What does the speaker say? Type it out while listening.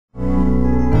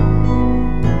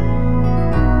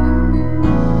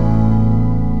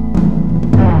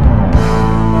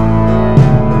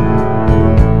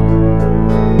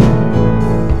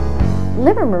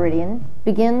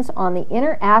begins on the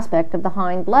inner aspect of the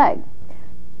hind leg,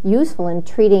 useful in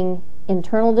treating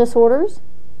internal disorders,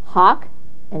 hock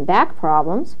and back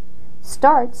problems,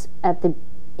 starts at the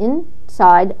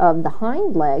inside of the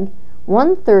hind leg,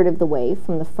 1/3 of the way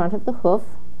from the front of the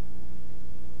hoof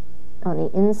on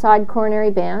the inside coronary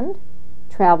band,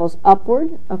 travels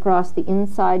upward across the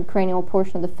inside cranial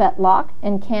portion of the fetlock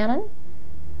and cannon,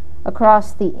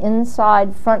 across the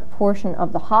inside front portion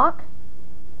of the hock,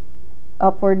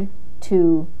 upward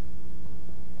to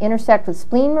intersect with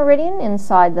spleen meridian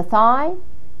inside the thigh,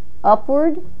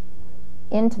 upward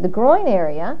into the groin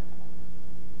area,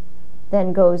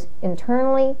 then goes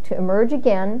internally to emerge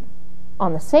again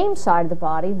on the same side of the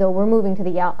body, though we're moving to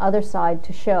the other side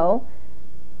to show,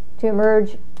 to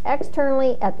emerge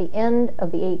externally at the end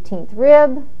of the 18th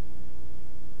rib,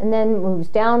 and then moves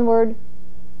downward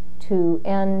to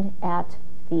end at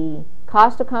the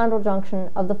costochondral junction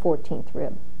of the 14th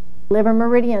rib. Liver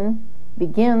meridian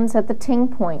begins at the ting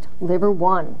point, liver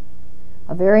 1,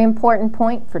 a very important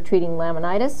point for treating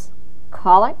laminitis,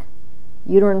 colic,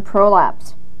 uterine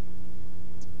prolapse.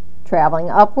 Traveling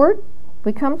upward,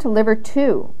 we come to liver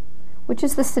 2, which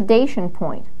is the sedation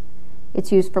point.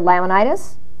 It's used for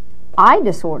laminitis, eye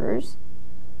disorders,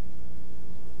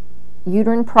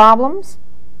 uterine problems,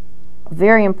 a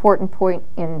very important point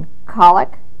in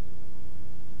colic,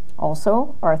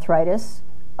 also arthritis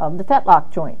of the fetlock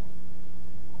joint.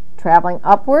 Traveling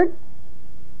upward,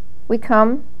 we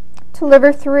come to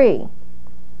liver 3,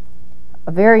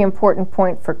 a very important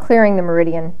point for clearing the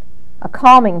meridian, a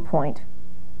calming point.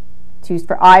 It's used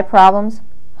for eye problems,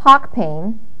 hock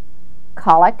pain,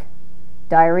 colic,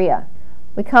 diarrhea.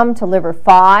 We come to liver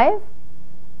 5,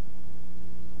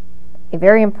 a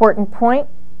very important point,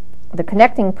 the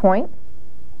connecting point,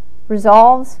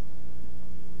 resolves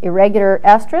irregular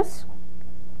estrus,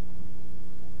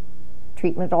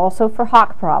 treatment also for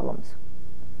hock problems.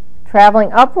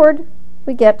 Traveling upward,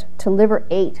 we get to liver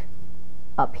 8,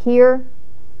 up here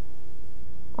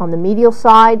on the medial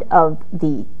side of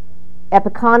the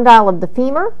epicondyle of the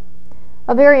femur,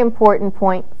 a very important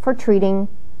point for treating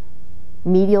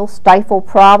medial stifle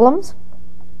problems,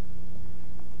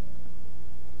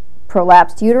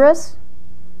 prolapsed uterus,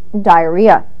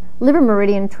 diarrhea. Liver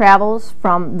meridian travels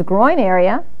from the groin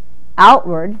area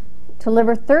outward to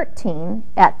liver 13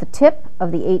 at the tip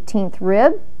of the 18th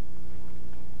rib,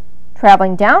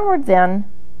 traveling downward then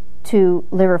to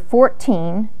liver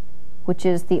 14, which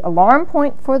is the alarm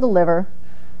point for the liver,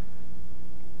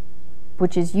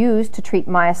 which is used to treat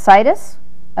myositis,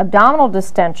 abdominal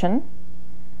distension,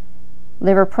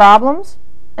 liver problems,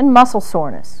 and muscle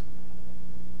soreness.